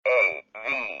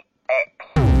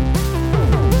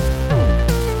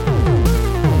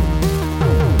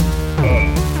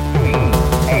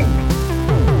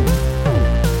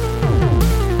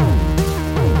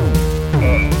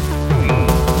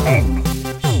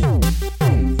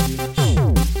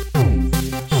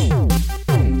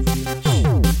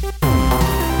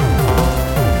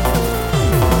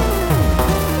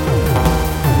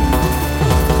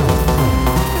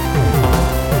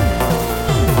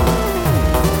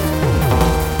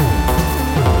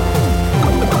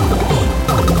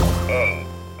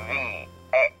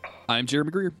I'm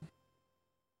Jeremy Greer.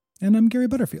 And I'm Gary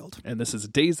Butterfield. And this is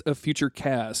Days of Future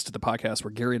Cast, the podcast where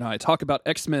Gary and I talk about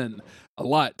X-Men a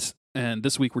lot. And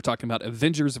this week we're talking about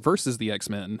Avengers versus the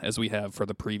X-Men, as we have for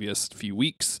the previous few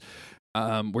weeks.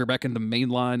 We're back in the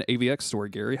mainline AVX story.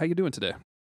 Gary, how you doing today?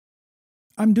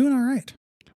 I'm doing all right.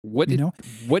 What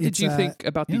did you think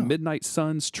about the Midnight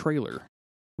Suns trailer?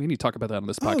 We need to talk about that on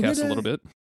this podcast a little bit.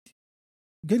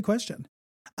 Good question.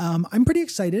 I'm pretty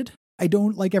excited. I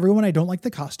don't like everyone. I don't like the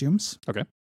costumes. Okay.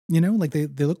 Like they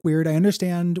look weird. I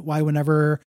understand why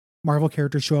whenever Marvel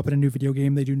characters show up in a new video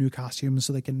game, they do new costumes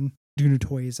so they can do new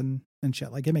toys and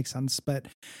shit. Like, it makes sense, but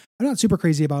I'm not super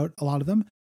crazy about a lot of them.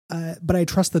 But I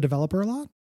trust the developer a lot.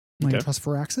 Like, I trust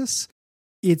Firaxis.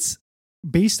 It's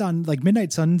based on, like,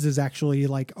 Midnight Suns is actually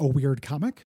like a weird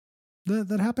comic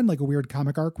that happened, like a weird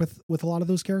comic arc with a lot of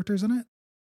those characters in it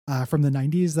from the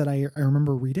 90s that I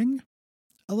remember reading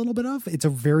a little bit of. It's a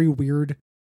very weird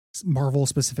Marvel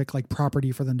specific like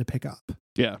property for them to pick up.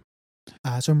 Yeah.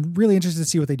 So I'm really interested to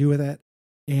see what they do with it.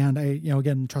 And I,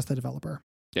 again, trust the developer.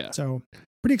 Yeah. So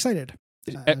pretty excited.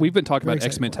 We've been talking about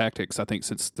X-Men Tactics, I think,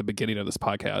 since the beginning of this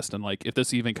podcast. And like, if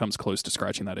this even comes close to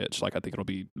scratching that itch, like, I think it'll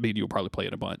be, you'll probably play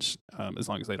it a bunch, as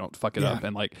long as they don't fuck it up.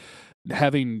 And like,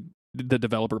 having the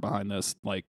developer behind this,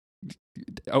 like,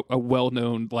 a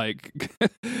well-known, like,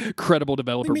 credible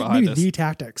developer behind this. The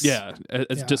Tactics. Yeah.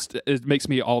 It's just, it makes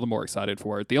me all the more excited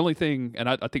for it. The only thing, and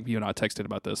I think you and I texted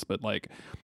about this, but like,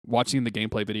 watching the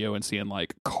gameplay video and seeing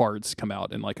like cards come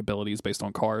out and like abilities based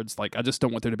on cards, like, I just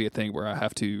don't want there to be a thing where I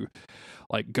have to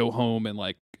like go home and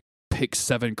like pick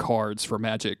 7 cards for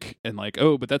Magic and like,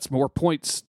 oh, but that's more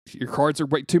points. Your cards are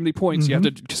way too many points. You have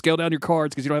to scale down your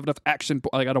cards because you don't have enough action.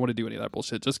 Like, I don't want to do any of that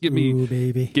bullshit. Just give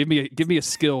me a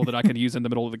skill that I can use in the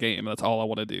middle of the game. That's all I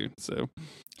want to do. So,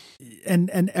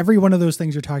 and every one of those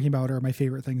things you're talking about are my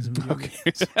favorite things in video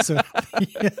games. So,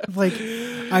 like,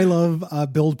 I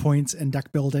love build points and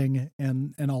deck building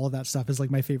and all of that stuff is like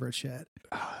my favorite shit.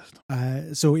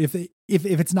 So if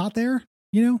it's not there,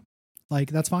 like,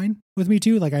 that's fine with me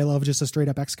too. Like, I love just a straight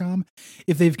up XCOM.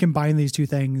 If they've combined these two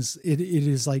things, it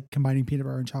is like combining peanut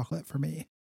butter and chocolate for me.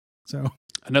 So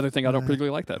another thing I don't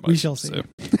particularly like that much. We shall see. So.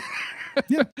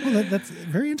 Yeah, well, that's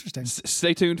very interesting.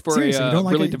 Stay tuned for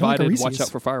really divided Watch Out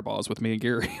for Fireballs with me and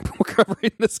Gary. We're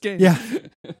covering this game. Yeah.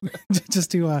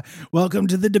 Just to welcome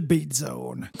to the debate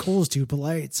zone. Cole's too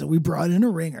polite, so we brought in a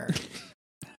ringer.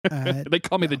 They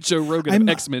call me the Joe Rogan of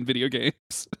X-Men video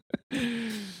games.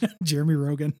 Jeremy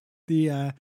Rogan.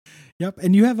 Yep.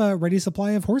 And you have a ready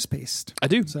supply of horse paste. I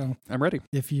do. So I'm ready.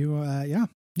 If you,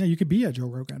 you could be a Joe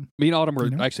Rogan. Me and Autumn were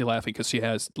actually laughing because she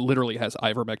literally has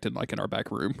ivermectin like in our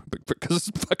back room because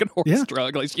it's fucking horse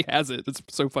drug. Like, she has it. It's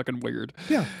so fucking weird.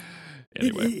 Yeah.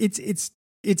 Anyway,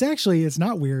 it's actually, it's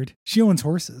not weird. She owns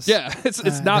horses. Yeah.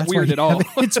 It's not weird at all.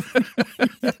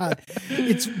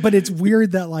 But it's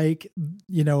weird that, like,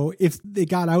 if they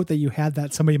got out that you had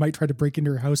that, somebody might try to break into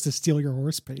your house to steal your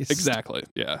horse paste. Exactly.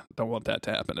 Yeah. Don't want that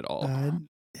to happen at all. Yeah.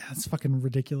 It's fucking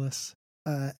ridiculous.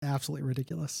 Absolutely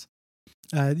ridiculous.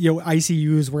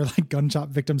 ICUs where like gunshot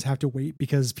victims have to wait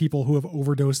because people who have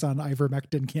overdosed on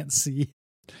ivermectin can't see.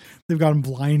 They've gone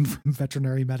blind from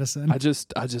veterinary medicine. I do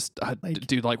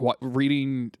like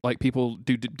reading, like, people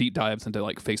do deep dives into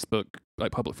like Facebook,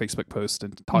 like public Facebook posts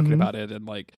and talking about it, and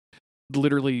like,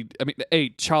 literally, I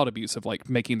mean, child abuse of like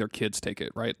making their kids take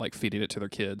it, right? Like, feeding it to their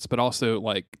kids, but also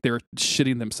like they're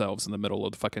shitting themselves in the middle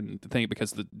of the fucking thing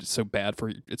because it's so bad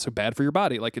for your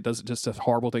body. Like, it does just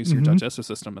horrible things to your digestive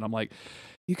system. And I'm like,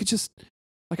 you could just,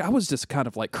 like, I was just kind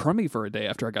of like crummy for a day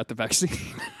after I got the vaccine.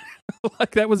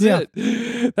 Like, that was it.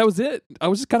 That was it. I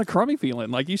was just kind of crummy feeling.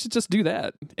 Like, you should just do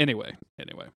that. Anyway.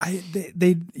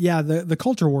 The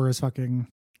culture war is fucking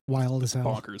wild as hell.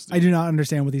 Bonkers, dude. I do not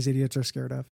understand what these idiots are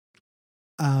scared of.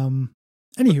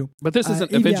 Anywho, but this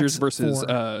isn't Avengers versus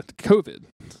COVID.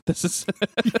 This is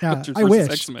Avengers I versus wish.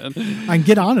 X-Men. I can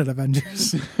get on it,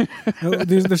 Avengers.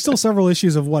 There's still several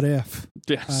issues of What If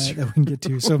that we can get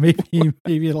to, so maybe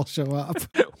it'll show up.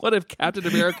 What if Captain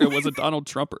America was a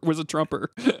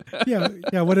Trumper? Yeah.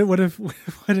 What if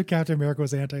Captain America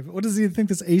was anti? What does he think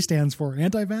this A stands for?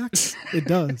 Anti-vax? It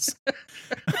does.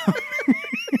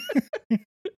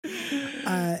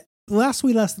 Last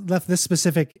we left this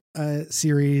specific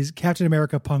series, Captain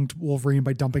America punked Wolverine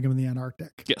by dumping him in the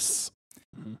Antarctic. Yes.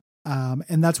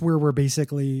 And that's where we're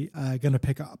basically going to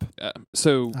pick up.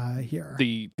 So here,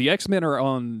 the X-Men are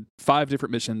on 5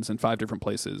 different missions in 5 different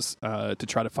places to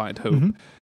try to find Hope.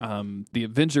 The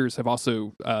Avengers have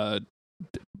also, I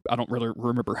don't really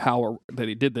remember how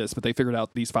they did this, but they figured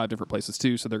out these 5 different places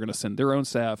too. So they're going to send their own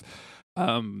staff.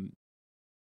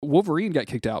 Wolverine got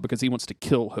kicked out because he wants to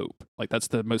kill Hope. Like that's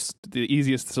the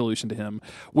easiest solution to him,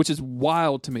 which is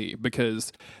wild to me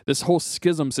because this whole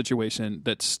schism situation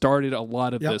that started a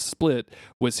lot of this split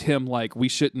was him like, we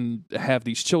shouldn't have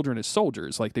these children as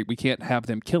soldiers. Like we can't have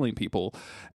them killing people.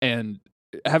 And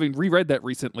having reread that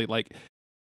recently, like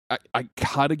I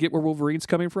kind of get where Wolverine's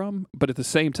coming from, but at the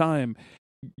same time,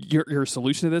 your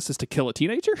solution to this is to kill a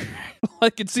teenager.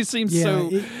 Like it just seems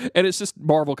and it's just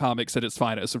Marvel Comics at its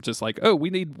finest of just like, oh, we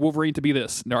need Wolverine to be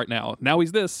this right now. Now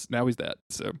he's this, now he's that.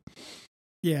 So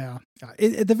yeah.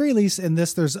 At the very least in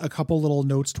this, there's a couple little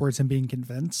notes towards him being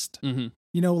convinced, you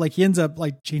know, like he ends up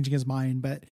like changing his mind,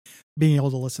 but being able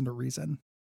to listen to reason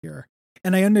here.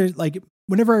 And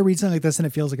whenever I read something like this and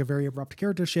it feels like a very abrupt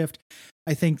character shift,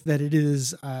 I think that it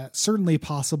is certainly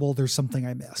possible there's something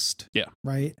I missed. Yeah.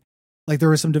 Right. Like there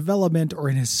was some development, or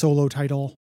in his solo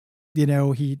title, you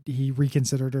know, he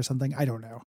reconsidered or something. I don't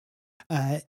know.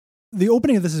 The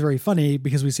opening of this is very funny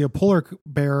because we see a polar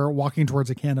bear walking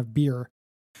towards a can of beer,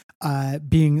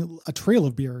 being a trail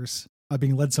of beers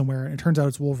being led somewhere. And it turns out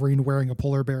it's Wolverine wearing a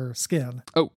polar bear skin.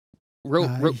 Oh, real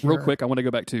quick. I want to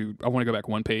go back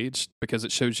one page because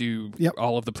it shows you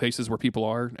all of the places where people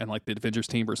are and like the Avengers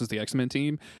team versus the X-Men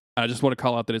team. I just want to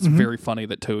call out that it's very funny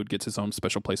that Toad gets his own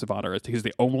special place of honor. He's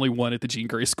the only one at the Jean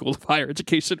Grey School of Higher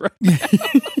Education right now.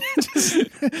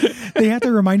 They have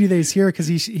to remind you that he's here because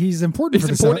he's important.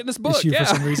 He's important in this book for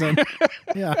some reason.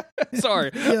 Yeah.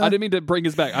 Sorry, I didn't mean to bring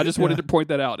us back. I just wanted to point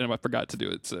that out, and I forgot to do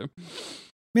it. So,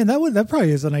 man, that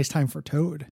probably is a nice time for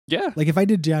Toad. Yeah. Like if I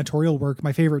did janitorial work,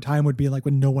 my favorite time would be like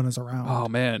when no one is around. Oh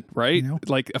man, right? You know?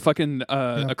 Like a fucking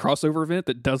a crossover event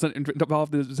that doesn't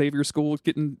involve the Xavier School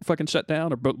getting fucking shut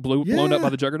down or blown up by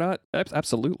the Juggernaut.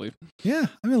 Absolutely. Yeah.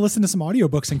 I'm going to listen to some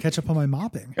audiobooks and catch up on my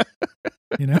mopping.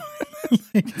 You know?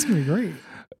 Like, it's going to be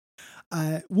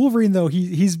great. Wolverine though,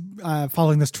 he's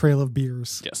following this trail of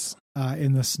beers. Yes.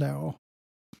 In the snow.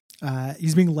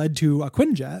 He's being led to a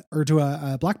Quinjet, or to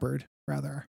a Blackbird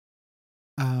rather.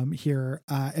 Here,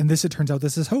 and it turns out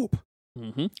this is Hope.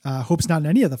 Hope's not in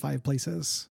any of the 5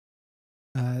 places.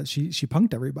 She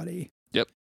punked everybody. Yep.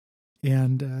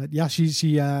 And she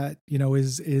you know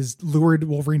is lured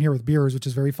Wolverine here with beers, which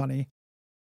is very funny.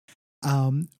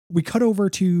 We cut over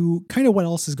to kind of what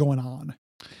else is going on.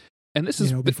 And this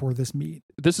is before this meet.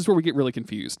 This is where we get really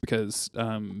confused because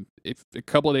if a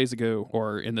couple of days ago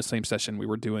or in the same session we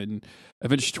were doing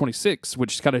Avengers 26,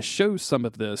 which kind of shows some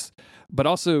of this, but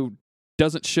also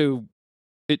doesn't show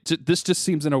it. This just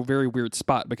seems in a very weird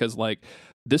spot because like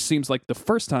this seems like the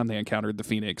first time they encountered the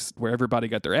Phoenix where everybody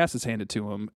got their asses handed to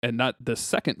them, and not the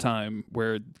second time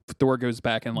where Thor goes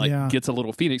back and gets a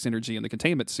little Phoenix energy in the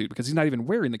containment suit, because he's not even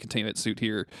wearing the containment suit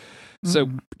here. So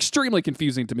extremely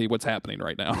confusing to me what's happening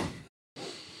right now.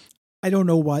 I don't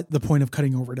know what the point of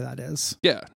cutting over to that is.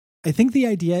 Yeah. I think the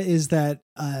idea is that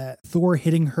Thor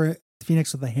hitting her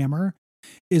Phoenix with a hammer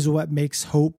is what makes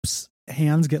Hope's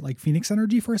hands get like Phoenix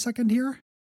energy for a second here.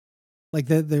 Like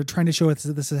they're trying to show us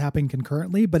that this is happening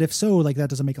concurrently, but if so, like that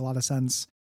doesn't make a lot of sense.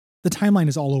 The timeline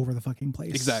is all over the fucking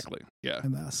place. Exactly. Yeah.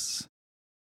 In this.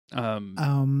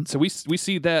 So we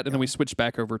see that, and then we switch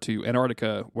back over to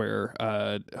Antarctica, where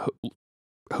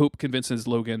Hope convinces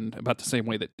Logan about the same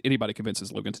way that anybody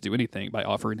convinces Logan to do anything, by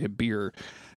offering him beer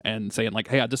and saying like,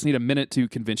 hey, I just need a minute to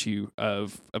convince you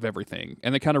of everything.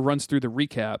 And it kind of runs through the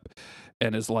recap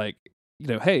and is like, you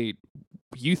know, hey,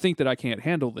 you think that I can't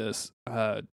handle this.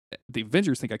 The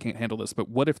Avengers think I can't handle this, but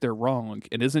what if they're wrong?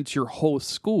 And isn't your whole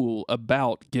school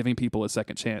about giving people a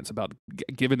second chance, about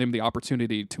giving them the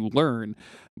opportunity to learn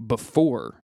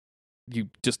before you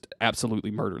just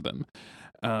absolutely murder them?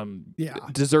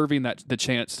 Deserving the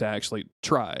chance to actually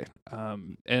try.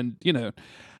 And you know,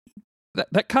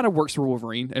 that kind of works for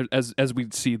Wolverine as we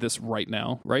see this right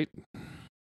now, right?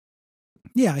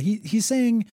 Yeah, he's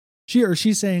saying,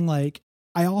 she's saying like,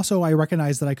 I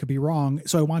recognize that I could be wrong,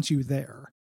 so I want you there.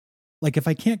 Like if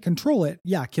I can't control it,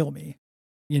 kill me,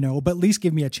 you know, but at least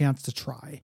give me a chance to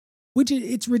try. Which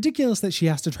it's ridiculous that she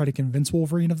has to try to convince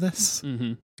Wolverine of this.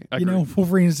 You know,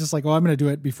 Wolverine is just like, oh, I'm going to do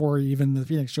it before even the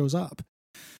Phoenix shows up.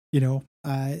 You know,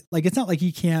 like it's not like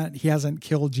he hasn't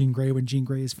killed Jean Grey when Jean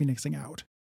Grey is Phoenixing out,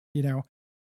 you know,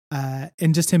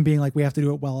 and just him being like, we have to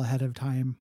do it well ahead of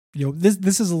time. You know,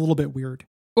 this is a little bit weird.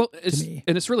 Well,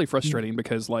 it's really frustrating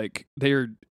because like they're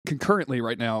concurrently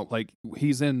right now, like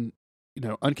he's in, you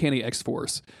know, Uncanny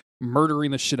X-Force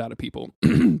murdering the shit out of people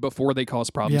before they cause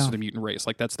problems to the mutant race.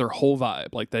 Like that's their whole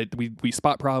vibe. Like that we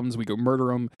spot problems, we go murder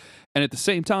them. And at the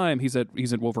same time, he's at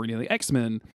Wolverine and the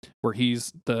X-Men, where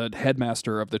he's the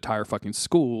headmaster of the entire fucking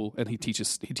school, and he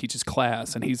teaches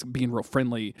class, and he's being real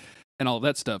friendly and all of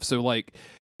that stuff. So like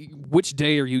which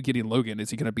day are you getting Logan? Is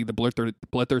he going to be the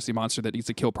bloodthirsty monster that needs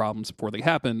to kill problems before they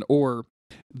happen, or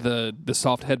the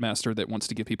soft headmaster that wants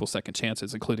to give people second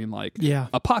chances, including like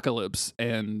Apocalypse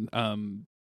and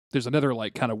there's another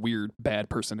like kind of weird bad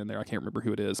person in there. I can't remember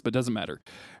who it is, but it doesn't matter.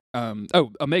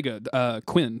 Omega,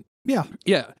 Quinn. Yeah.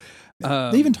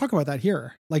 They even talk about that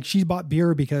here. Like, she bought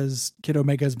beer because Kid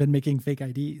Omega has been making fake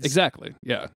IDs. Exactly.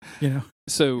 Yeah.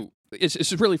 So it's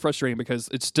just really frustrating because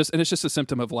it's just a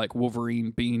symptom of like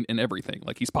Wolverine being in everything.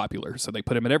 Like, he's popular, so they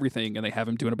put him in everything and they have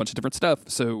him doing a bunch of different stuff.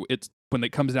 So it's when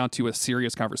it comes down to a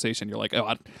serious conversation, you're like,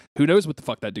 oh, who knows what the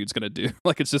fuck that dude's gonna do?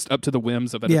 Like, it's just up to the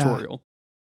whims of editorial.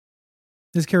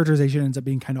 His characterization ends up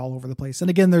being kind of all over the place. And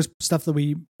again, there's stuff that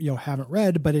we haven't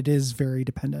read, but it is very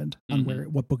dependent on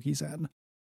what book he's in.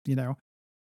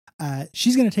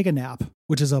 She's going to take a nap,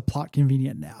 which is a plot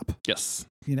convenient nap. Yes.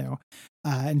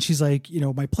 And she's like,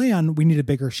 my plan, we need a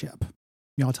bigger ship.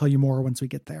 I'll tell you more once we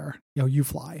get there. You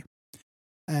fly.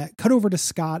 Cut over to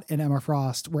Scott and Emma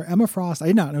Frost, where Emma Frost, I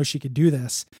did not know she could do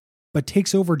this, but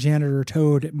takes over Janitor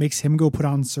Toad, makes him go put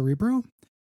on Cerebro,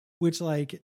 which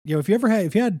like, if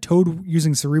you had Toad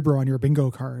using Cerebro on your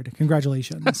bingo card,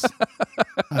 congratulations.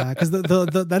 Because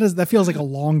that feels like a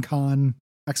long con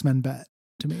X-Men bet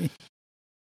to me.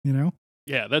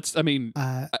 Yeah, that's, I mean,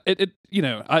 I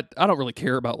don't really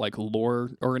care about like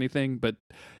lore or anything, but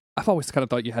I've always kind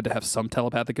of thought you had to have some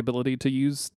telepathic ability to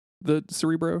use the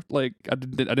Cerebro. Like, I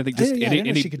didn't think just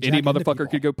any motherfucker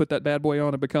could go put that bad boy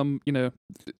on and become,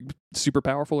 super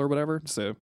powerful or whatever.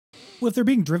 So, well, if they're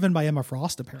being driven by Emma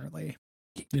Frost, apparently.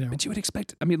 But you would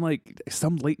expect, I mean, like,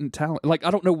 some latent talent. Like,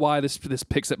 I don't know why this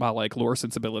picks at my like lore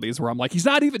sensibilities where I'm like, he's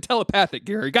not even telepathic,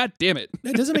 Gary. God damn it.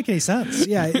 It doesn't make any sense.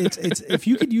 Yeah, it's if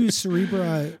you could use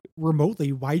Cerebra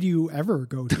remotely, why do you ever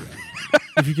go to it?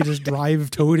 If you could just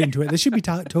drive Toad into it, this should be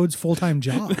Toad's full-time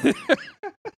job.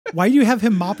 Why do you have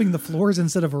him mopping the floors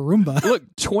instead of a Roomba? Look,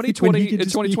 2020 and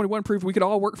 2021 proved we could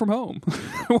all work from home.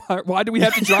 Why do we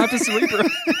have to drive to Cerebra?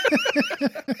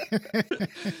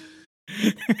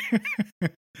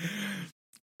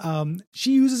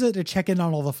 She uses it to check in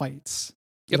on all the fights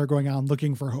that are going on,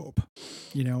 looking for Hope.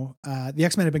 The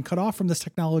X-Men had been cut off from this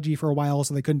technology for a while,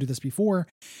 so they couldn't do this before.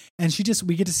 And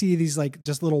we get to see these like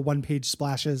just little 1-page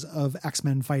splashes of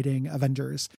X-Men fighting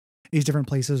Avengers, these different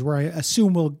places where I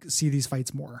assume we'll see these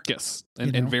fights more. Yes.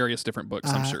 In various different books,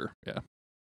 I'm sure. Yeah.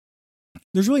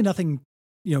 There's really nothing,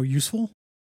 useful,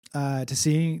 to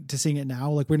seeing it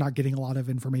now. Like, we're not getting a lot of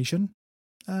information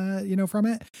from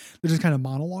it. They're just kind of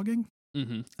monologuing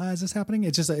as this happening.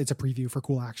 It's a preview for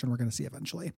cool action we're going to see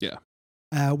eventually. Yeah.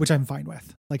 Which I'm fine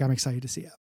with. Like, I'm excited to see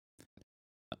it.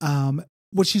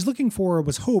 What she's looking for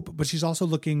was Hope, but she's also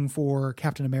looking for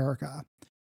Captain America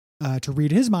to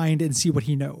read his mind and see what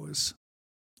he knows,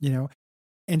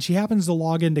 and she happens to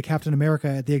log into Captain America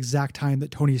at the exact time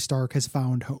that Tony Stark has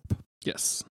found Hope.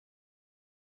 Yes.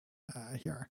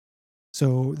 Here.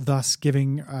 So thus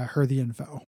giving her the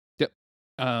info.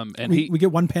 And we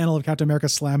get one panel of Captain America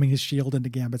slamming his shield into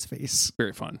Gambit's face.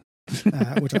 Very fun.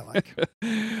 Which I like.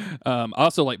 I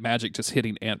also like Magic just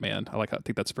hitting Ant-Man. I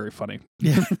think that's very funny.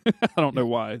 Yeah. I don't know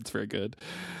why. It's very good.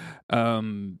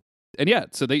 And yeah,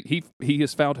 so he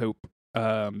has found Hope,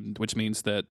 which means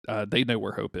that they know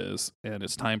where Hope is, and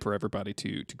it's time for everybody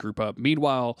to group up.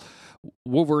 Meanwhile,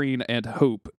 Wolverine and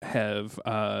Hope have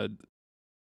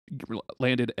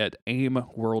landed at AIM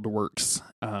World Works.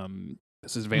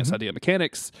 This is Advanced Idea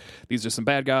Mechanics. These are some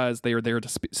bad guys. They are there to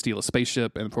steal a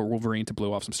spaceship and for Wolverine to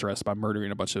blow off some stress by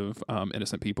murdering a bunch of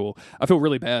innocent people. I feel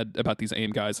really bad about these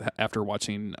AIM guys after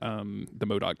watching the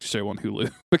MODOK show on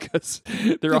Hulu because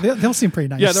they'll seem pretty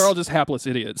nice. Yeah, they're all just hapless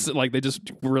idiots. Like, they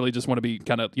just really just want to be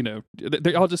kind of,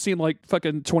 they all just seem like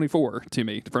fucking 24 to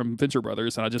me from Venture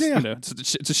Brothers. And I just,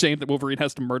 it's a shame that Wolverine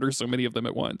has to murder so many of them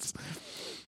at once.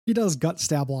 He does gut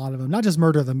stab a lot of them, not just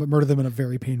murder them, but murder them in a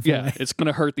very painful way. It's going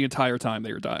to hurt the entire time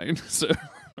they are dying. So,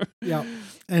 yeah,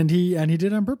 and he did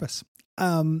it on purpose.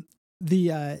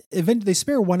 The event, they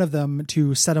spare one of them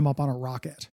to set him up on a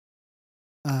rocket,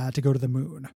 to go to the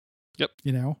moon. Yep.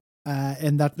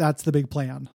 And that's the big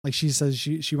plan. Like, she says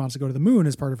she wants to go to the moon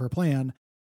as part of her plan.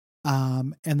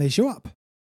 And they show up.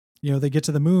 They get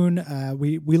to the moon.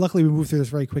 We luckily moved through this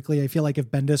very quickly. I feel like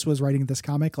if Bendis was writing this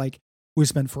comic, like, we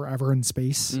spent forever in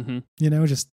space,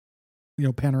 just,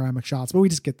 panoramic shots, but we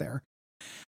just get there.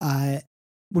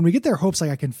 When we get there, Hope's like,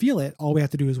 I can feel it. All we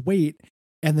have to do is wait.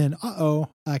 And then,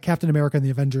 Captain America and the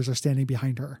Avengers are standing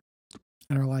behind her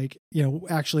and are like,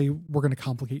 actually, we're going to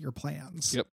complicate your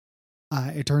plans. Yep.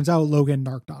 It turns out Logan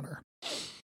narked on her.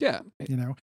 Yeah.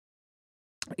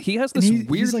 He has this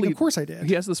he's like, of course I did.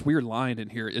 He has this weird line in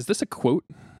here. Is this a quote?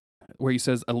 where he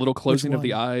says a little closing of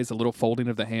the one? eyes, a little folding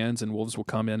of the hands, and wolves will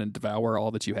come in and devour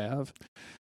all that you have.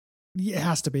 Yeah, it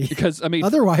has to be. Because I mean,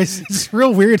 otherwise it's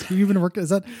real weird. You even work. Is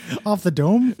that off the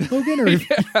dome, Logan? Or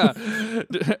yeah.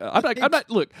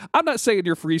 I'm not saying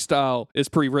your freestyle is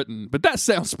pre-written, but that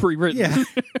sounds pre-written. Yeah.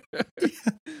 Yeah.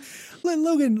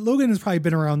 Logan has probably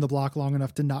been around the block long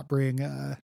enough to not bring,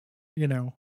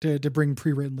 to bring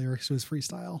pre-written lyrics to his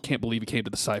freestyle. Can't believe he came to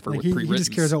the cipher with he pre-written. He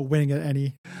just cares about winning at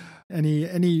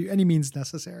any means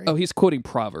necessary. Oh, he's quoting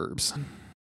Proverbs.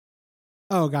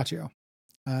 Oh, got you.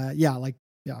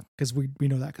 Because we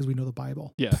know that because we know the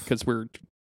Bible. Yeah, because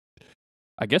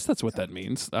I guess that's what that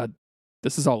means.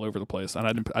 This is all over the place, and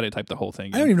I didn't type the whole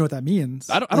thing. I don't even know what that means.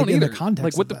 I don't either. In the context,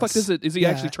 like, what the fuck is he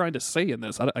actually trying to say in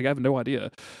this? I have no idea.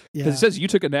 Because it says you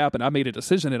took a nap and I made a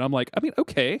decision, and I'm like, I mean,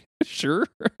 okay, sure.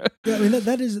 Yeah, I mean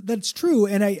that's true,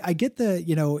 and I get the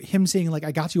him saying like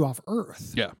I got you off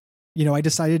Earth. Yeah. I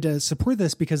decided to support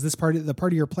this because the part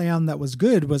of your plan that was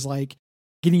good was like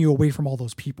getting you away from all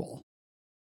those people.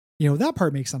 That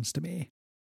part makes sense to me.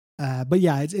 But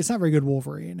yeah, it's not very good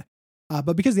Wolverine.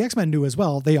 But because the X-Men knew as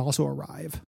well, they also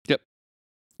arrive. Yep.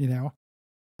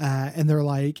 And they're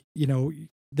like,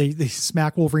 they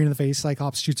smack Wolverine in the face.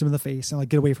 Cyclops shoots him in the face and like,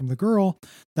 get away from the girl.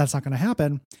 That's not going to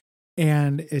happen.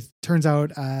 And it turns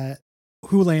out,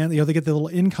 who land, they get the little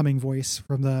incoming voice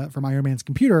from Iron Man's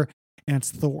computer, and it's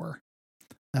Thor.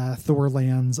 Thor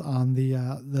lands on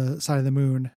the side of the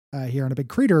moon here on a big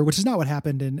crater, which is not what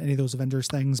happened in any of those Avengers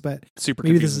things, but super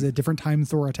maybe confusing. this is a different time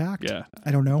Thor attacked. Yeah.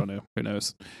 I don't know. Who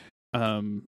knows?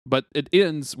 But it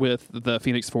ends with the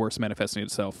Phoenix Force manifesting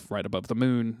itself right above the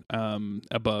moon,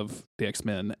 above the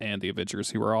X-Men and the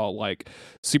Avengers, who are all like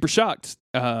super shocked.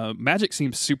 Magic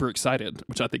seems super excited,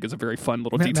 which I think is a very fun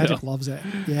little detail. Magic loves it.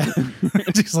 Yeah.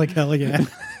 Just like, hell yeah.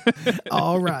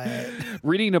 All right.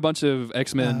 Reading a bunch of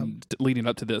X-Men leading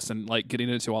up to this and like getting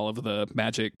into all of the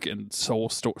magic and soul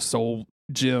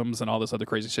gems and all this other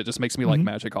crazy shit just makes me like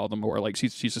Magic all the more. Like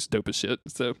she's just dope as shit.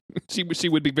 So she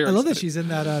would be very I love excited. that she's in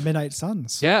that Midnight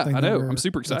Suns. Yeah, I know. I'm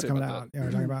super excited coming about out. that. Yeah,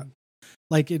 we're talking about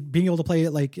like being able to play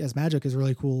it like as Magic is a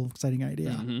really cool, exciting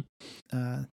idea.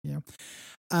 Yeah,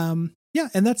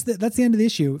 and that's the end of the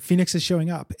issue. Phoenix is showing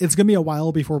up. It's gonna be a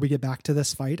while before we get back to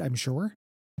this fight, I'm sure.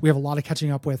 We have a lot of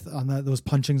catching up with on those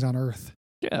punchings on Earth.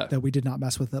 Yeah, that we did not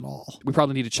mess with at all. We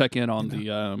probably need to check in on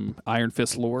the Iron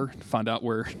Fist lore to find out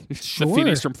where the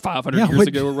Phoenix from 500 years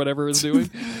ago or whatever is doing.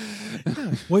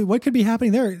 Yeah. What could be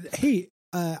happening there? Hey,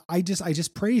 I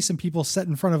just pray some people sit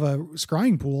in front of a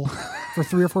scrying pool for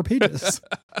 3 or 4 pages.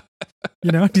 Do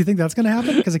you think that's going to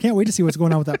happen? Because I can't wait to see what's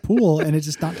going on with that pool, and it's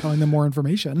just not telling them more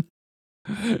information.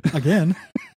 Again.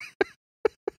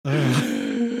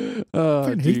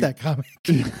 I hate that comic.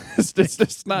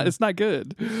 It's not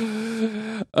good.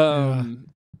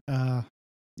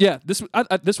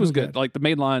 This was good. Like the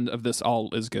main line of this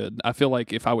all is good. I feel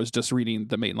like if I was just reading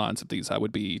the main lines of these, I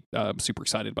would be super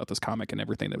excited about this comic and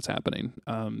everything that was happening.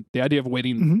 The idea of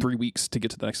waiting 3 weeks to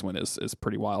get to the next one is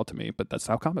pretty wild to me, but that's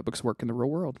how comic books work in the real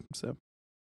world. So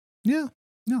yeah,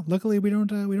 no, luckily we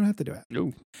don't have to do it.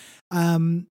 No.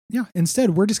 Yeah.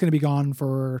 Instead, we're just going to be gone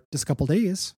for just a couple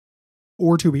days.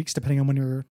 Or 2 weeks, depending on when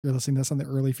you're listening to this on the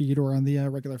early feed or on the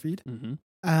regular feed. Mm-hmm.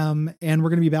 And we're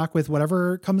going to be back with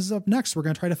whatever comes up next. We're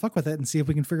going to try to fuck with it and see if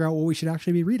we can figure out what we should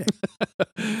actually be reading.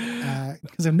 Because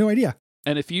I have no idea.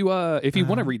 And if you want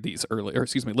to read these early, or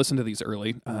excuse me, listen to these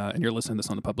early, and you're listening to this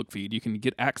on the public feed, you can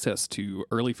get access to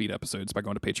early feed episodes by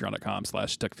going to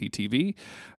patreon.com/duckfeedtv. A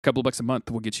couple of bucks a month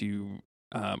will get you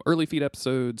early feed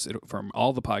episodes from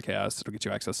all the podcasts. It'll get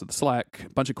you access to the Slack, a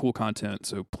bunch of cool content.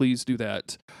 So please do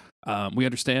that. We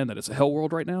understand that it's a hell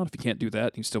world right now. If you can't do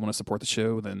that and you still want to support the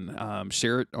show, then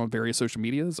share it on various social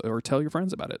medias or tell your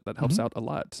friends about it. That helps out a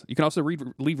lot. You can also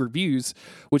leave reviews,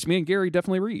 which me and Gary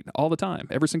definitely read all the time,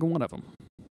 every single one of them.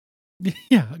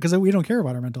 Yeah, because we don't care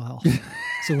about our mental health.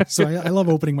 So I love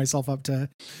opening myself up to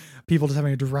people just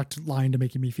having a direct line to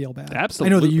making me feel bad.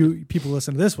 Absolutely. I know that you people who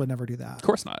listen to this would never do that. Of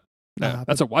course not. No,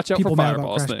 that's a watch out for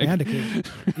fireballs thing. Bandicoot.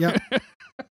 Yeah.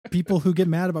 People who get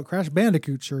mad about Crash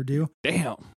Bandicoot sure do.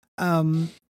 Damn.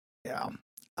 Yeah.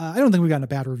 I don't think we got a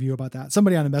bad review about that.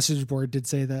 Somebody on the message board did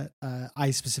say that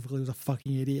I specifically was a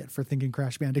fucking idiot for thinking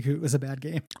Crash Bandicoot was a bad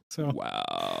game. So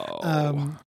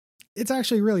wow. It's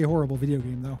actually really a horrible video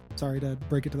game, though. Sorry to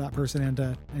break it to that person and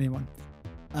to anyone.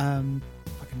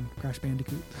 Fucking Crash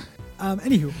Bandicoot.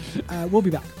 Anywho, we'll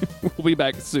be back. We'll be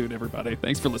back soon, everybody.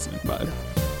 Thanks for listening. Bye.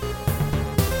 Yeah.